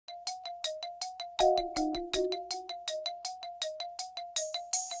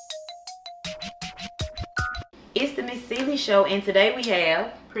It's the Miss Celie Show, and today we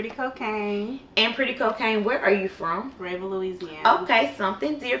have Pretty Cocaine. And Pretty Cocaine, where are you from? Rayville, Louisiana. Okay,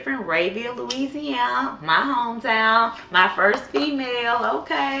 something different. Rayville, Louisiana, my hometown, my first female.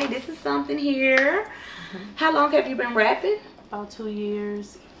 Okay, this is something here. How long have you been rapping? About 2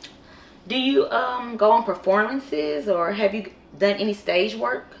 years. Do you go on performances, or have you done any stage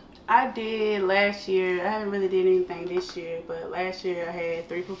work? I did last year. I haven't really did anything this year, but last year I had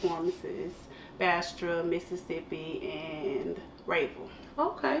 3 performances. Bastrop, Mississippi, and Rayville.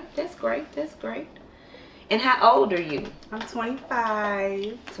 Okay, that's great. That's great. And how old are you? I'm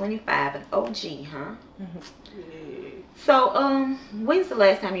 25. 25, an OG, huh? Yeah. So, when's the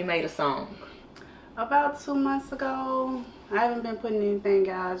last time you made a song? About 2 months ago. I haven't been putting anything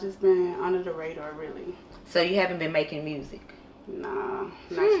out. I've just been under the radar, really. So you haven't been making music? Nah,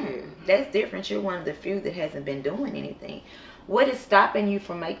 not yet. That's different. You're one of the few that hasn't been doing anything. What is stopping you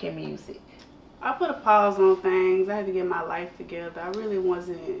from making music? I put a pause on things. I had to get my life together. I really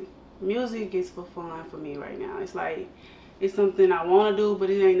wasn't. Music is for fun for me right now. It's like, it's something I want to do, but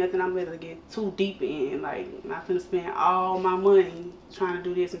it ain't nothing I'm ready to get too deep in. Like, I'm not finna spend all my money trying to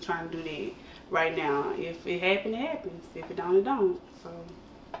do this and trying to do that right now. If it happens, it happens. If it don't, it don't. So,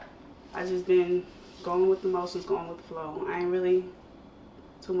 I just been going with the motions, going with the flow. I ain't really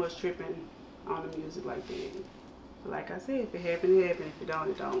too much tripping on the music like that. But like I said, if it happens, it happens. If it don't,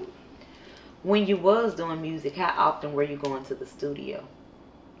 it don't. When you was doing music, how often were you going to the studio?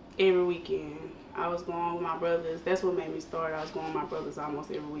 Every weekend. I was going with my brothers. That's what made me start. I was going with my brothers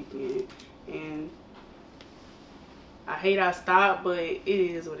almost every weekend. And I hate I stopped, but it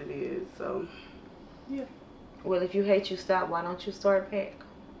is what it is. So, yeah. Well, if you hate you stop, why don't you start back?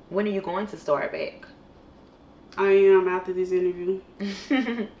 When are you going to start back? I am after this interview.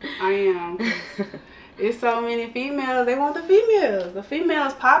 I am. It's so many females. They want the females. The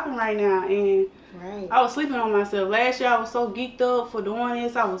females popping right now, and right. I was sleeping on myself. Last year I was so geeked up for doing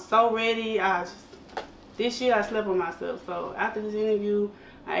this. I was so ready. This year I slept on myself. So after this interview,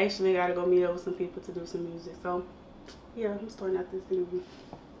 I actually got to go meet up with some people to do some music. So yeah, I'm starting after this interview.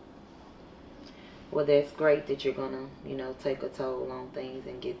 Well, that's great that you're gonna, take a toll on things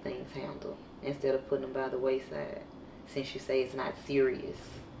and get things handled instead of putting them by the wayside. Since you say it's not serious.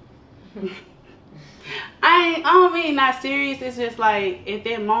 I don't mean not serious. It's just like at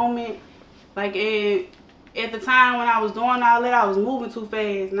that moment, like at the time when I was doing all that, I was moving too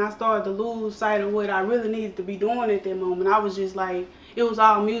fast, and I started to lose sight of what I really needed to be doing at that moment. I was just like, it was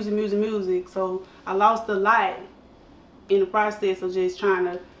all music, music, music. So I lost a lot in the process of just trying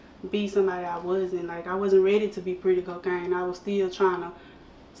to be somebody I wasn't. Like, I wasn't ready to be Pretty Cocaine. I was still trying to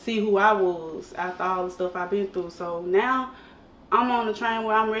see who I was after all the stuff I've been through. So now I'm on the train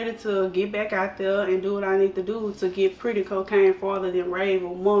where I'm ready to get back out there and do what I need to do to get Pretty Cocaine farther than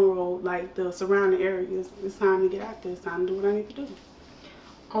Rayville, Monroe, like the surrounding areas. It's time to get out there. It's time to do what I need to do.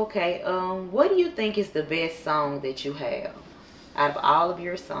 Okay, what do you think is the best song that you have out of all of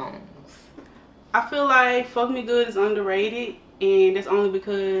your songs? I feel like Fuck Me Good is underrated, and that's only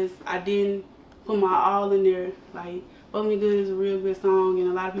because I didn't put my all in there. Like, Fuck Me Good is a real good song, and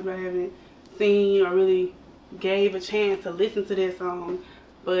a lot of people haven't seen or really gave a chance to listen to that song.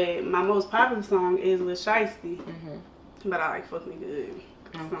 But my most popular song is Lil Shiesty. But I like Fuck Me Good.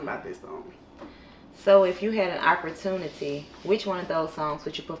 Something about this song. So if you had an opportunity, which one of those songs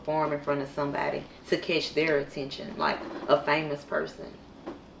would you perform in front of somebody to catch their attention, like a famous person?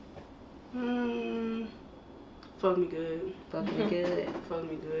 Fuck Me Good. Fuck Me Good. Fuck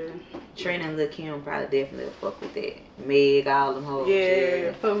Me Good. Trina and Lil Kim probably definitely will fuck with that. Meg, all them hoes.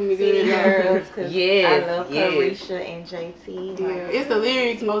 Yeah, Fuck Me Good. Girls, cause yes, I love Carisha and JT. Yeah, it's the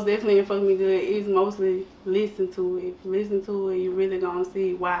lyrics most definitely in Fuck Me Good. It's mostly listen to it. If you listen to it, you're really gonna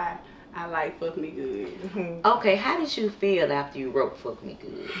see why I like Fuck Me Good. Okay, how did you feel after you wrote Fuck Me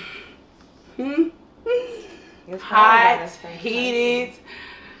Good? It's hot, heated,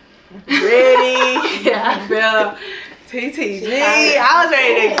 ready. I felt TTG. I was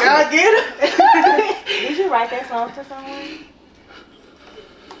ready to go get her. Did you write that song to someone?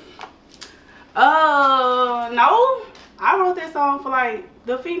 No. I wrote that song for like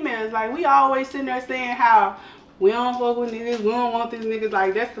the females. Like, we always sitting there saying how we don't fuck with niggas, we don't want these niggas.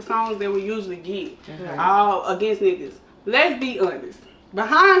 Like, that's the songs that we usually get. All against niggas. Let's be honest.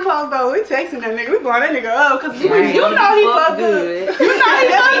 Behind closed doors, we texting that nigga. We blowing that nigga up because you know he fuck good. You know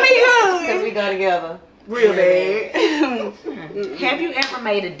he fuck me good. Because we go together. Real bad. Have you ever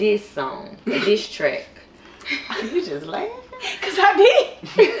made a diss song, a diss track? You just laughing? Because I did.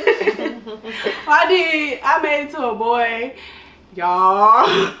 I did. I made it to a boy.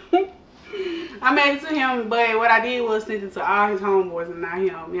 Y'all. I made it to him, but what I did was send it to all his homeboys and not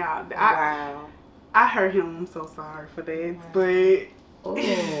him. Yeah, Wow. I hurt him. I'm so sorry for that, but Oh,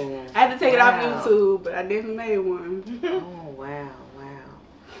 I had to take it off wow. YouTube. But I definitely made one. Oh, wow,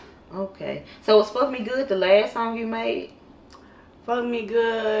 wow. Okay. So was Fuck Me Good the last song you made? Fuck Me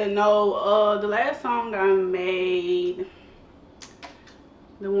Good. No, the last song I made,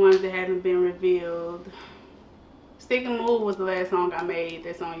 the ones that haven't been revealed. Stick and Move was the last song I made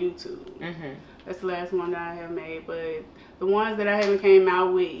that's on YouTube. Mm-hmm. That's the last one that I have made. But the ones that I haven't came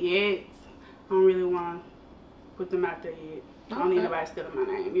out with yet, I don't really want to put them out there yet. I don't need nobody stealing my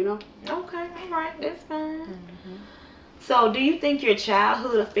name, you know? Okay, all right, that's fine. So do you think your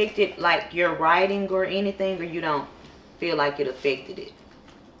childhood affected like your writing or anything, or you don't feel like it affected it?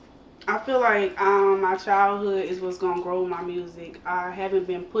 I feel like my childhood is what's gonna grow my music. I haven't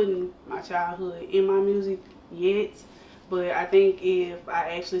been putting my childhood in my music yet, but I think if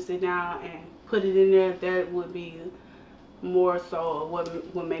I actually sit down and put it in there, that would be more so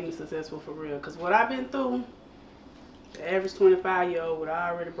what made me successful for real. Cause what I've been through, the average 25-year-old would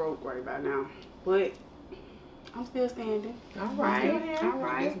already broke right by now, but I'm still standing. All right, all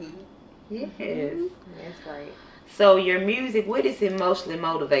right. Yes. That's great. So your music, what is it mostly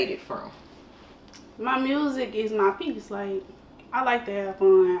motivated from? My music is my peace. Like, I like to have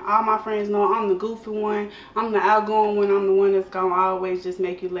fun. All my friends know I'm the goofy one. I'm the outgoing one. I'm the one that's gonna always just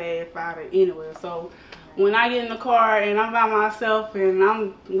make you laugh out of anywhere. So when I get in the car and I'm by myself and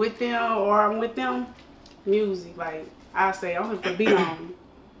I'm with them or I'm with them, music, like I say, I'm gonna put the beat on.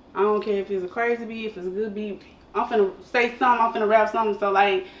 I don't care if it's a crazy beat, if it's a good beat. I'm finna say something, I'm finna rap something. So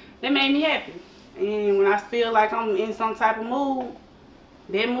like, that made me happy. And when I feel like I'm in some type of mood,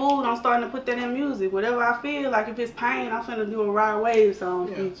 that mood, I'm starting to put that in music. Whatever I feel, like if it's pain, I'm finna do a Ride Wave song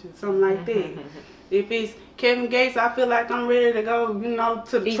feature, something like that. If it's Kevin Gates, I feel like I'm ready to go, you know,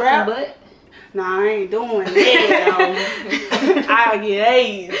 to the trap. Butt? Nah, I ain't doing that. I'll get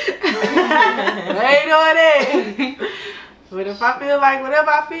AIDS. I ain't doing that. But if I feel like whatever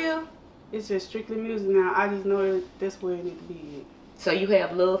I feel, it's just strictly music now. I just know that's where it needs to be. So you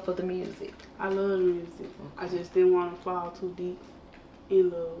have love for the music? I love the music. I just didn't want to fall too deep in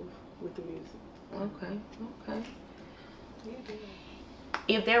love with the music. Okay, okay.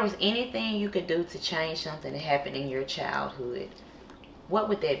 If there was anything you could do to change something that happened in your childhood, what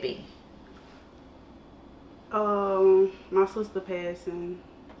would that be? My sister passed in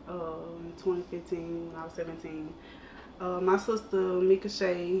 2015 when I was 17. My sister Mika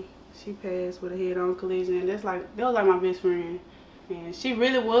Shay, she passed with a head-on collision, and that was like my best friend. And she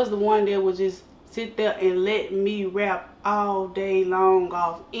really was the one that would just sit there and let me rap all day long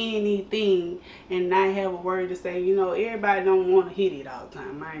off anything and not have a word to say. You know, everybody don't want to hit it all the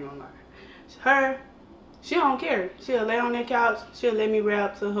time. I ain't gonna lie. Her, she don't care. She'll lay on that couch. She'll let me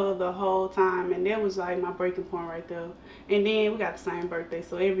rap to her the whole time. And that was like my breaking point right there. And then we got the same birthday.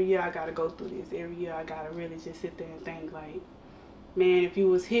 So every year I got to go through this. Every year I got to really just sit there and think like, man, if you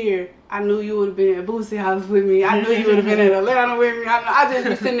was here, I knew you would have been at Boosie House with me. I knew you would have been at Atlanta with me. I just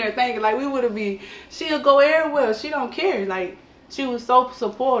be sitting there thinking, like, we would have been, she'll go everywhere. She don't care. Like, she was so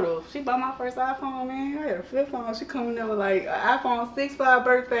supportive. She bought my first iPhone, man. I had a flip phone. She coming there with, like, an iPhone 6 for our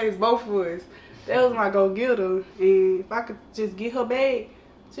birthdays, both of us. That was my go-getter. And if I could just get her back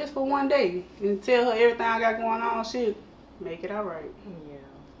just for one day and tell her everything I got going on, she'd make it all right. Yeah.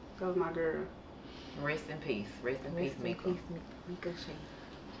 That was my girl. Rest in peace. Rest in peace, Mika. Mika Shay.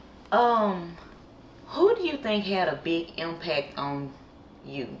 Who do you think had a big impact on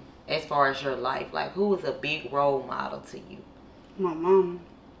you as far as your life? Like, who was a big role model to you? My mama.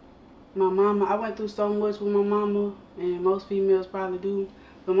 My mama, I went through so much with my mama, and most females probably do.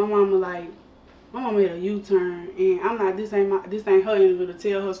 But my mama hit a U-turn, and I'm not, this ain't her interview to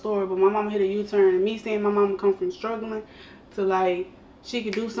tell her story, but my mama hit a U-turn, and me seeing my mama come from struggling to like, she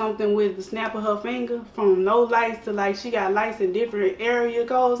could do something with the snap of her finger, from no lights to like she got lights in different area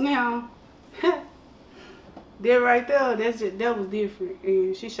codes now. That right there, that was different.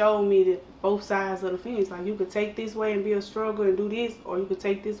 And she showed me that both sides of the fence. Like, you could take this way and be a struggle and do this, or you could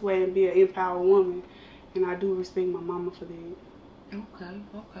take this way and be an empowered woman. And I do respect my mama for that. Okay,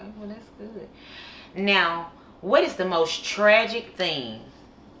 okay. Well, that's good. Now, what is the most tragic thing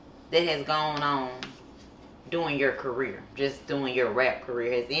that has gone on during your career? Just doing your rap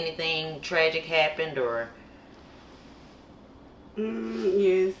career. Has anything tragic happened, or?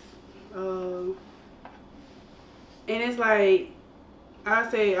 Yes. And it's like, I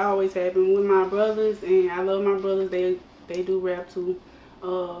say it always happen with my brothers, and I love my brothers. They do rap too.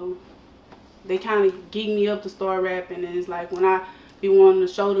 They kind of geek me up to start rapping, and it's like when I be wanting to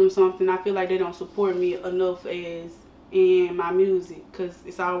show them something, I feel like they don't support me enough as in my music, because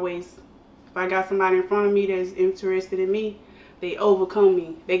it's always If I got somebody in front of me that's interested in me, they overcome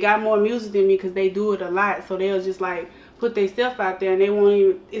me. They got more music than me because they do it a lot. So they'll just like put their stuff out there and they won't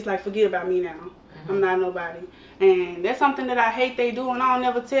even, it's like, forget about me now. I'm not nobody. And that's something that I hate they do, and I don't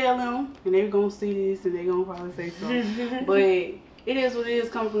never tell them. And they're going to see this and they're going to probably say something. But it is what it is,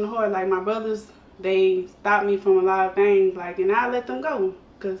 coming from the heart. Like my brothers, they stop me from a lot of things, like, and I let them go.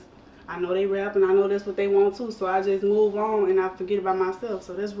 Because I know they rap and I know that's what they want to. So I just move on and I forget about myself.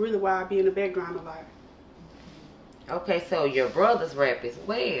 So that's really why I be in the background a lot. Okay, so your brothers rap as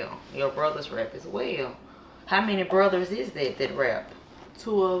well. Your brothers rap as well. How many brothers is that rap?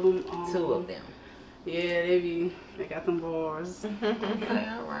 2 of them. 2 of them. Yeah, they got them bars. Okay,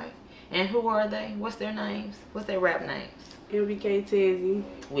 all right. And who are they? What's their names? What's their rap names? MBK Tezzy.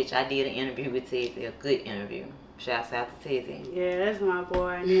 Which I did an interview with Tezzy, a good interview. Shouts out to Tezzy. Yeah, that's my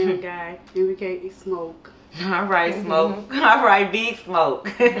boy. And then the guy, MBK Smoke. All right, Smoke. All right, Big Smoke.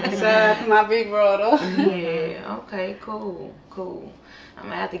 Shout out to my big brother. Yeah, okay, cool. I'm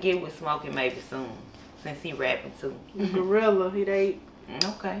going to have to get with Smokey maybe soon, since he rapping too. Gorilla, they.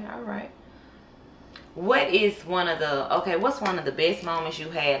 Okay, all right. What's one of the best moments you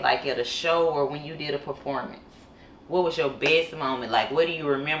had, like at a show or when you did a performance? What was your best moment? Like, what do you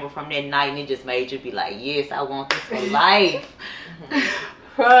remember from that night and it just made you be like, yes, I want this for life?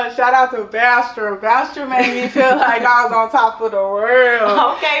 Shout out to Bastro. Bastro made me feel like I was on top of the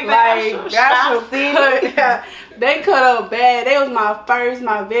world. Okay, like Bastro, they cut up bad. They was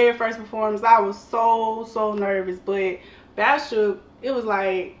my very first performance. I was so nervous, but Bastro, it was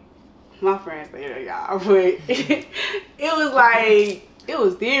like, my friends say that, y'all, but it was like, it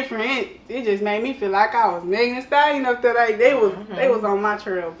was different. It just made me feel like I was Megan Thee Stallion up there. Like they was on my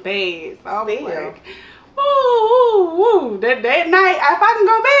trail bad. So I was like, ooh. That night, if I can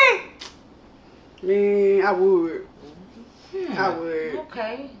go back, man, I would. I would.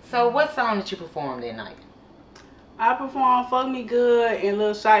 Okay. So what song did you perform that night? I performed Fuck Me Good and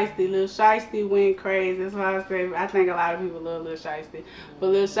Lil Shiesty. Lil Shiesty went crazy. That's why I say I think a lot of people love Lil Shiesty. But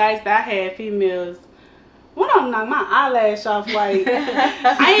Lil Shiesty, I had females. One of them knocked my eyelash off. Like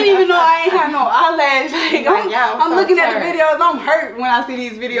I didn't even know I ain't had no eyelash. Like I'm looking at the videos. I'm hurt when I see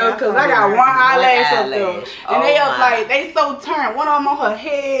these videos because I got one eyelash up there, and they up like they so turned. One of them on her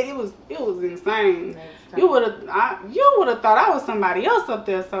head. It was insane. You would have thought I was somebody else up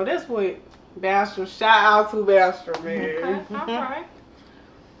there. So that's what. Bastro, shout out to Bastro, man. Okay, alright.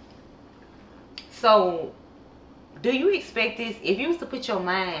 So, do you expect this, if you was to put your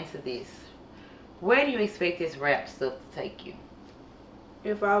mind to this, where do you expect this rap stuff to take you?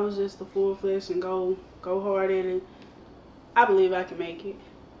 If I was just a full-fledged and go hard at it, I believe I can make it.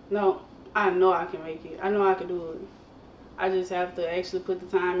 No, I know I can make it. I know I can do it. I just have to actually put the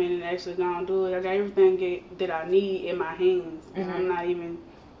time in and actually go and do it. I got everything that I need in my hands. And I'm not even...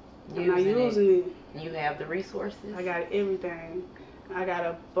 I'm not using it. You have the resources? I got everything. I got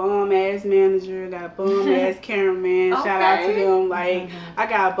a bum-ass manager. I got a bum-ass cameraman. Okay. Shout out to them. Like, I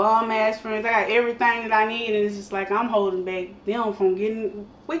got bum-ass friends. I got everything that I need. And it's just like I'm holding back them from getting...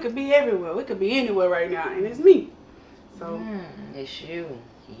 We could be everywhere. We could be anywhere right now. And it's me. So... it's you.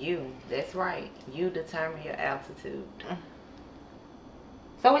 You. That's right. You determine your altitude.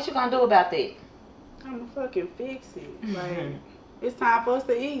 So what you gonna do about that? I'm gonna fucking fix it. Like... It's time for us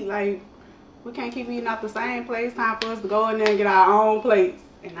to eat. Like, we can't keep eating out the same place. It's time for us to go in there and get our own plates.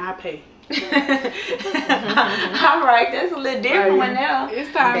 And I pay. Alright, that's a little different one now.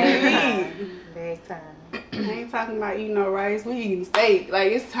 It's time to eat. Big time. I ain't talking about eating no rice. We eating steak.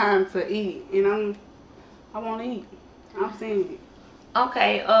 Like, it's time to eat. And I want to eat. I'm saying it.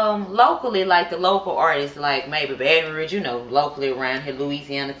 Okay, locally, like the local artists, like maybe Baton Rouge, locally around here,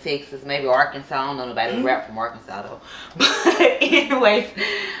 Louisiana, Texas, maybe Arkansas. I don't know nobody who rap from Arkansas though. But anyways,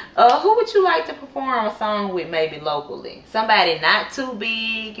 who would you like to perform a song with, maybe locally? Somebody not too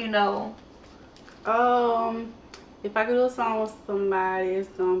big, If I could do a song with somebody, it's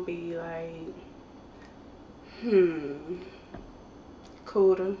gonna be like,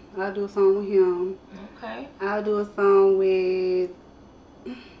 Cuda. I'll do a song with him. Okay. I'll do a song with.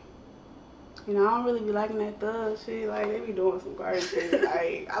 I don't really be liking that thug shit. Like, they be doing some crazy shit.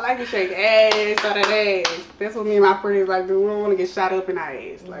 Like, I like to shake ass out of that ass. That's what me and my friends like do. We don't want to get shot up in our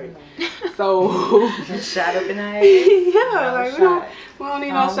ass. Like, so. Shot up in our ass? Yeah, like, we don't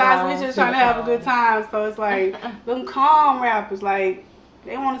need no shots. We just trying to have a good time. So it's like, them calm rappers, like,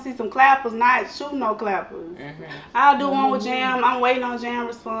 they want to see some clappers, not shoot no clappers. I'll do one with Jam. I'm waiting on Jam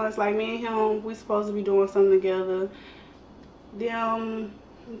response. Like, me and him, we supposed to be doing something together. Them,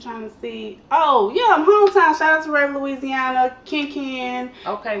 I'm trying to see. Oh, yeah, I'm hometown. Shout out to Rappers Louisiana, Ken.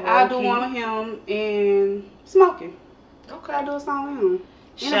 Okay, well, I'll do one with him and Smoking. Okay. I'll do a song with him.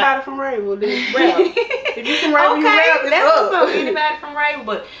 Anybody from Ravel, then Rap. if you from Ravel, you Okay, rap, that's what's up. it's up. Anybody from Raven,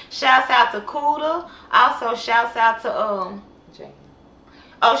 but shouts out to Kuda. Also shouts out to Jam.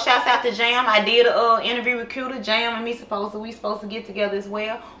 oh, shouts out to Jam. I did a interview with Kuda. Jam and me we supposed to get together as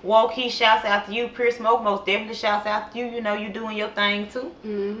well. Walkie, shouts out to you. Pure Smoke, most definitely shouts out to you. You know you doing your thing too.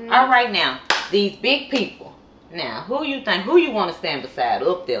 All right, now these big people. Now who you want to stand beside?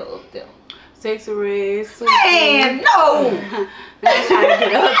 Up there. Sexy Red, Suki. Man, no. I'm trying to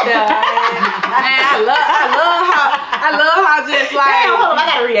get up there. Man, I love how just like. Damn, hold on, I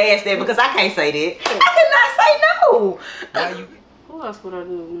gotta re-ask that because I can't say that. I cannot say no. Now you. Who else would I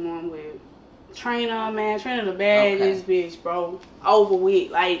do one with? Trina, man. Trina the baddest bitch, bro. Over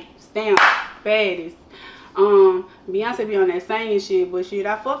with, like, stamp, baddest. Beyonce be on that singing shit, but shit,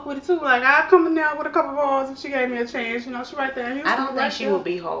 I fuck with it too. Like, I come in there with a couple bars if she gave me a chance. You know, she right there in Houston. I don't think right she there. would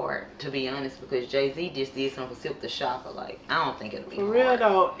be hard, to be honest, because Jay-Z just did something for Silk the Shocker. Like, I don't think it'll be For hard. real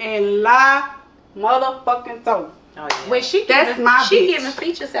though, and lie, motherfucking toe. Oh yeah. Wait, she That's giving, my she bitch. giving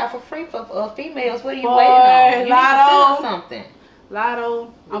features out for free for females. What are you Boy, waiting on? You need to Lotto. send her something.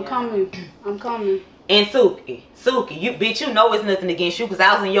 Lotto, I'm Yeah. coming. I'm coming. And Suki, you bitch, you know it's nothing against you because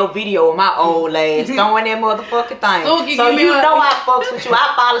I was in your video with my old ass throwing that motherfucking thing. Suki, So give me you a- know I fucks with you.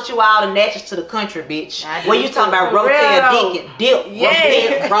 I followed you all the natchez to the country, bitch. I When do you talking about For rotel real. dick and dip,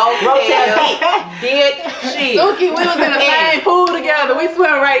 Yeah. rotel dick, shit. Suki, we was in the same pool together. We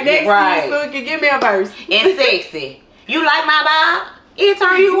swim right next Right. to you, Suki. Give me a verse. And sexy. You like my vibe? It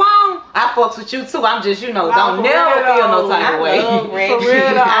turn you on. I fucks with you too. I'm just, Nah, don't for never real feel no though. type I of way. love For Reggie.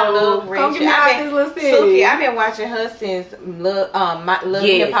 real though. I love Reggie. Come get me out this little city. Suki, I've been watching her since Love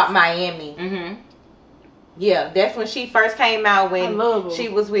Yes. Hip Hop Miami. Mm-hmm. Yeah, that's when she first came out, I when love her. she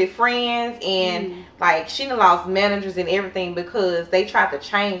was with Friends, and like she done lost managers and everything because they tried to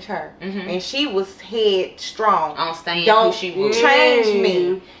change her, and she was headstrong. On staying Don't who she was. change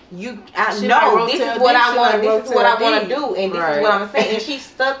me. I She know like this Rotel is what D, I she want. like This is what I Rotel want D. to do, and this Right. is what I'm saying. And she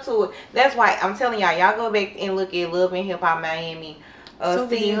stuck to it. That's why I'm telling y'all go back and look at Love and Hip Hop Miami,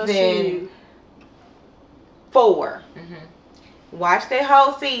 Suki, her season shit. 4. Watch that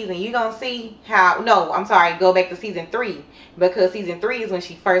whole season. You gonna see how. No, I'm sorry. Go back to season 3 because season 3 is when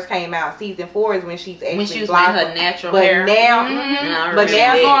she first came out. Season 4 is when she's actually When she was wearing her blossomed. natural But hair. now, Nah, but really.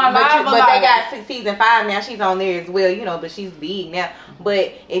 now, Going live but a they lot. got season 5 now. She's on there as well, you know. But she's big now.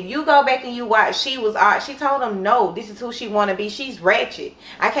 But if you go back and you watch, she told them no. This is who she want to be. She's ratchet.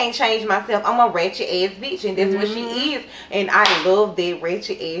 I can't change myself. I'm a ratchet ass bitch, and that's what she is. And I love that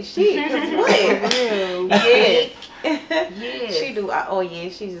ratchet ass shit. 'Cause what? Real. Yes. Yes. She do. Oh yeah,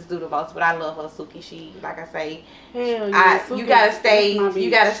 she just do the most. But I love her, Suki. She, like I say, Hell yeah. you Suki, gotta stay. that's my You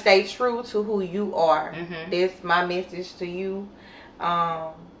bitch. gotta stay true to who you are. Mhm. That's my message to you.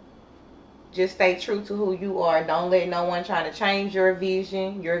 Just stay true to who you are. Don't let no one try to change your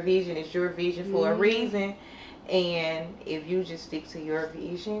vision. Your vision is your vision for a reason. And if you just stick to your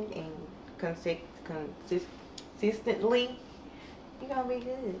vision and consistently, you're gonna be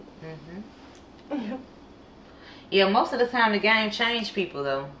good. Yeah, most of the time the game change people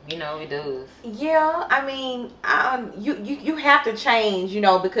though. You know it does. Yeah, I mean, you have to change, you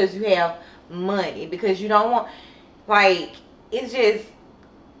know, because you have money. Because you don't want, like, it's just,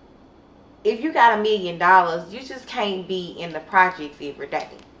 if you got $1 million, you just can't be in the projects every day.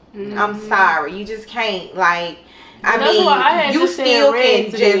 I'm sorry, you just can't. Like, I That's why I had mean, you just said still red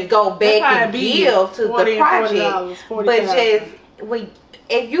can today. just go back That's how and it be. give to the $40 project, $40, but just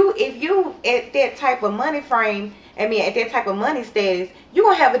if you at that type of money frame, I mean at that type of money status, you're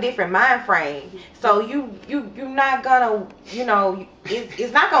gonna have a different mind frame. So you're not gonna, you know,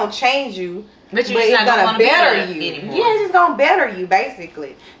 it's not gonna change you, But you're but just it's not gonna better there you. anymore. Yeah, it's just gonna better you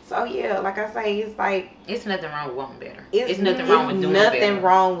basically. So yeah, like I say, it's like It's nothing wrong with wanting better. it's It's nothing wrong with doing nothing better.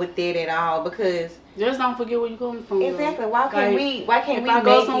 wrong with it at all, because Just don't forget where you coming from. exactly, though. why can't we If make I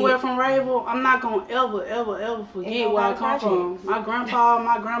go somewhere it from Ravel, I'm not gonna ever forget Ain't where I nobody come from. projects. My grandpa,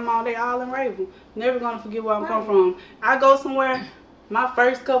 my grandma, they all in Ravel. Never gonna forget where I come Right. from. I go somewhere, my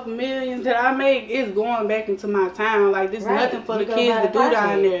first couple millions that I make is going back into my town. Like, there's Right. nothing for You the go kids buy to a do down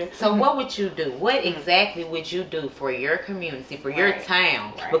project. there. So what would you do? What exactly would you do for your community, for your Right.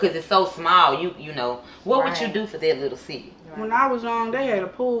 town? Right. Because it's so small. You know, what would you Right. do for that little city? When I was young, they had a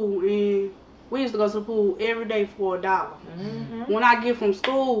pool, and we used to go to the pool every day for $1. Mm-hmm. When I get from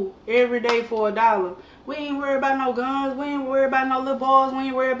school, every day for $1. We ain't worried about no guns. We ain't worried about no little boys. We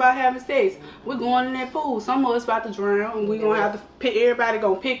ain't worried about having sex. We're going in that pool. Some of us about to drown, and we gonna have to pick everybody.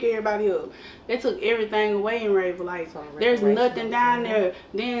 Gonna pick everybody up. They took everything away in Raven. Like there's nothing down there.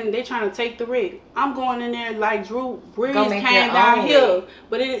 Then they trying to take the rig. I'm going in there like Drew Brees came down here,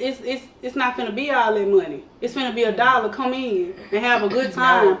 but it's not finna be all that money. It's finna be $1. Come in and have a good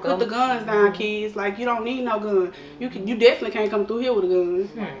time. Put the guns down, kids. Like you don't need no gun. You definitely can't come through here with a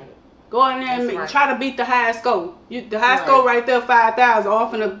gun. Go in there and try to beat the highest score. The high score right there, 5,000.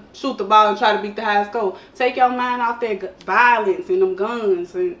 Off and shoot the ball and try to beat the highest score. Take your mind off that violence and them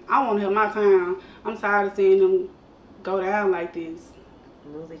guns. And I want to help my town. I'm tired of seeing them go down like this.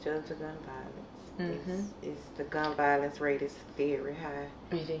 Lose each other to gun violence. It's the gun violence rate is very high.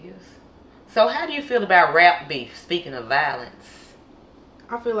 It is. So how do you feel about rap beef? Speaking of violence,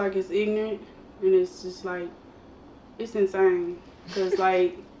 I feel like it's ignorant and it's just like it's insane. Cause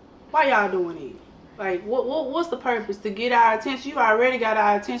like. Why y'all doing it? Like, what's the purpose? To get our attention? You already got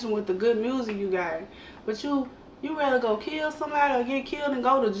our attention with the good music you got. But you rather go kill somebody or get killed and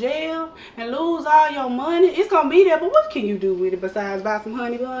go to jail and lose all your money? It's going to be there, but what can you do with it besides buy some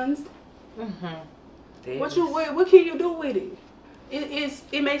honey buns? What can you do with it?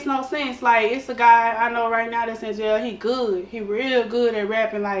 It makes no sense. Like, it's a guy I know right now that's in jail. He good. He real good at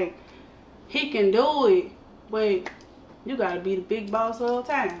rapping. Like, he can do it. But you got to be the big boss of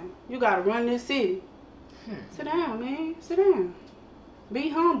the town. You got to run this city. Sit down, man. Sit down. Be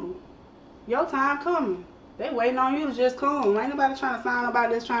humble. Your time coming. They waiting on you to just come. Ain't nobody trying to sign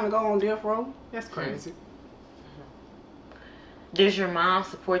nobody that's trying to go on death row. That's crazy. Does your mom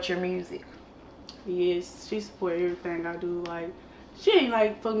support your music? Yes, she support everything I do. Like, she ain't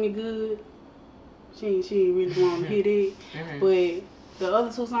like fuck me good. She ain't really want to hear that. But the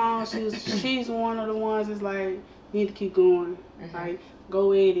other two songs, she's one of the ones that's like, you need to keep going. Like,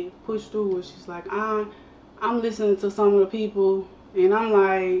 go at it, push through it. She's like, I'm listening to some of the people, and I'm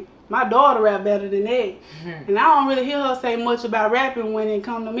like, my daughter rap better than that. And I don't really hear her say much about rapping when it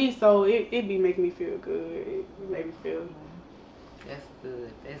come to me, so it be making me feel good. It make me feel. That's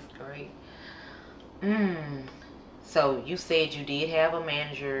good. That's great. So you said you did have a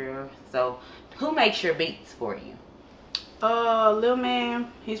manager. So who makes your beats for you? Lil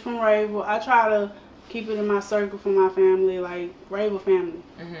Man, he's from Ravel. I try to keep it in my circle for my family, like Ravel family.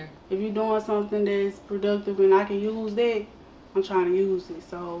 If you're doing something that's productive and I can use that, I'm trying to use it.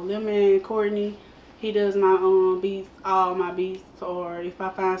 So Lil Man Courtney, he does my beats, all my beats, or if I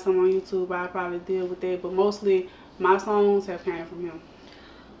find some on YouTube, I'll probably deal with that. But mostly my songs have came from him.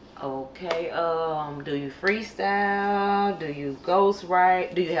 Okay. Do you freestyle? Do you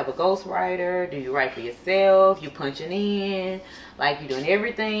ghostwrite? Do you have a ghostwriter? Do you write for yourself? You punching in? Like you doing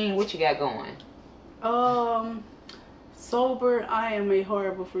everything? What you got going? Sober, I am a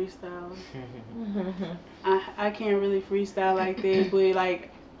horrible freestyler. I can't really freestyle like that, but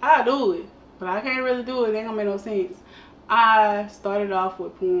like I do it, but I can't really do it. It ain't gonna make no sense. I started off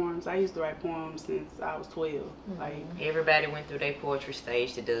with poems. I used to write poems since I was 12. Like everybody went through their poetry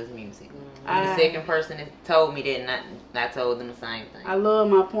stage that does music. The second person that told me that, and I told them the same thing. I love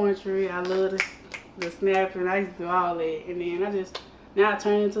my poetry. I love the snapping. I used to do all that, and then now I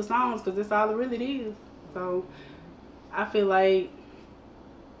turn it into songs because that's all it really is. So I feel like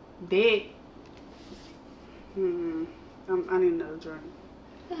that. I need another drink.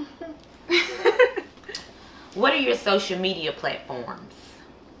 What are your social media platforms?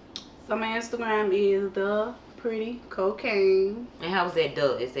 So my Instagram is The Pretty Cocaine. And how is that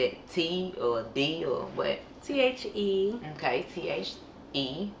done? Is that T or D or what? THE. Okay,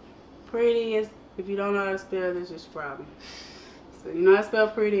 THE. Pretty is, if you don't know how to spell, it's just a problem. So you know how to spell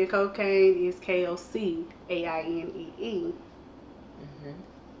pretty, and cocaine is KOCAINEE.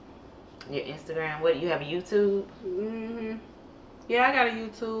 Your Instagram, what, you have a YouTube? Yeah, I got a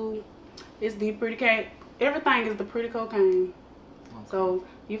YouTube. It's The Pretty Cocaine. Everything is The Pretty Cocaine. Okay. So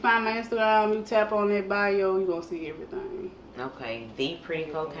you find my Instagram, you tap on that bio, you're going to see everything. Okay, The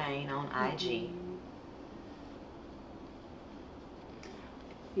Pretty Cocaine on IG.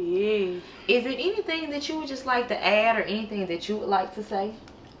 Yeah. Is it anything that you would just like to add or anything that you would like to say?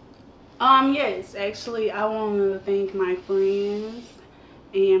 Yes, actually, I want to thank my friends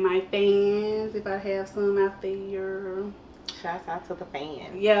and my fans, if I have some out there. Shouts out to the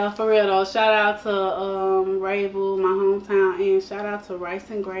fans. Yeah, for real though. Shout out to Ravel, my hometown, and shout out to Rice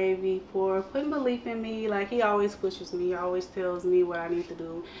and Gravy for putting belief in me. Like, he always pushes me, he always tells me what I need to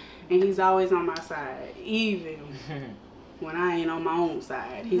do, and he's always on my side, even when I ain't on my own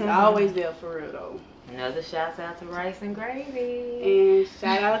side. He's always there for real though. Another shout out to Rice and Gravy. And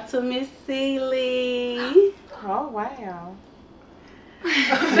shout out to Miss Seeley. Oh wow.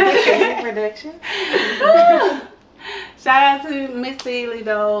 Production. Shout out to Miss Seeley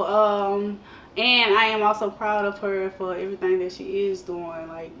though. And I am also proud of her for everything that she is doing.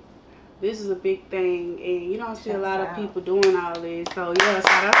 Like, this is a big thing, and you don't see a lot of people doing all this. So yeah,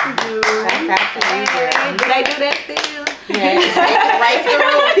 shout out to you. Shout out to you. Do they do that still? Yeah,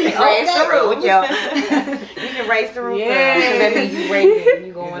 raise the roof. Yo, you can raise the roof. Yeah, so that means you raising,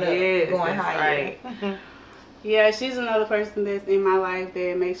 you going up, Yes, going that's higher. right. Yeah, she's another person that's in my life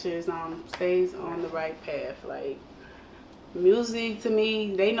that makes sure it's stays on the right path. Like, music to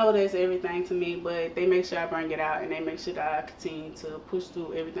me, they know that's everything to me, but they make sure I bring it out, and they make sure that I continue to push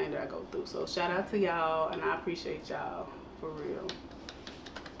through everything that I go through. So shout out to y'all, and I appreciate y'all for real.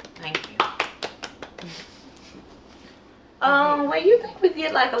 Thank you. Well, you think we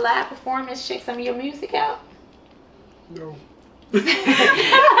get like a live performance, check some of your music out? No.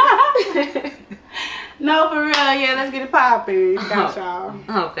 No, for real. Yeah, let's get it popping. Got y'all.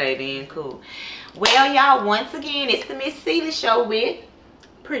 Okay, then, cool. Well, y'all, once again, it's the Miss Seeley Show with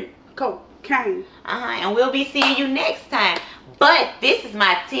Pretty Cocaine. and we'll be seeing you next time. But this is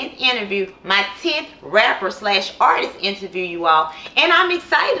my 10th interview, my 10th rapper/artist interview, you all. And I'm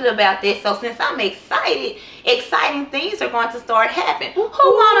excited about this. So since I'm excited, exciting things are going to start happening. Who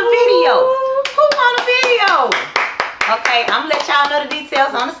want a video? Who want a video? Okay, I'm going to let y'all know the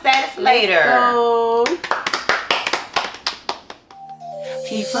details on the status later. So,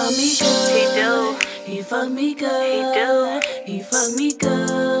 he fuck me good. He do. He fuck me good. He do. He fuck me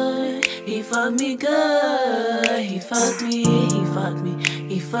good. He fuck me good. He fuck me. He fuck me.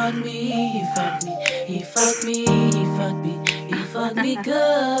 He fuck me. He fuck me. He fuck me. He fuck me. He fuck me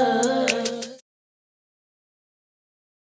good.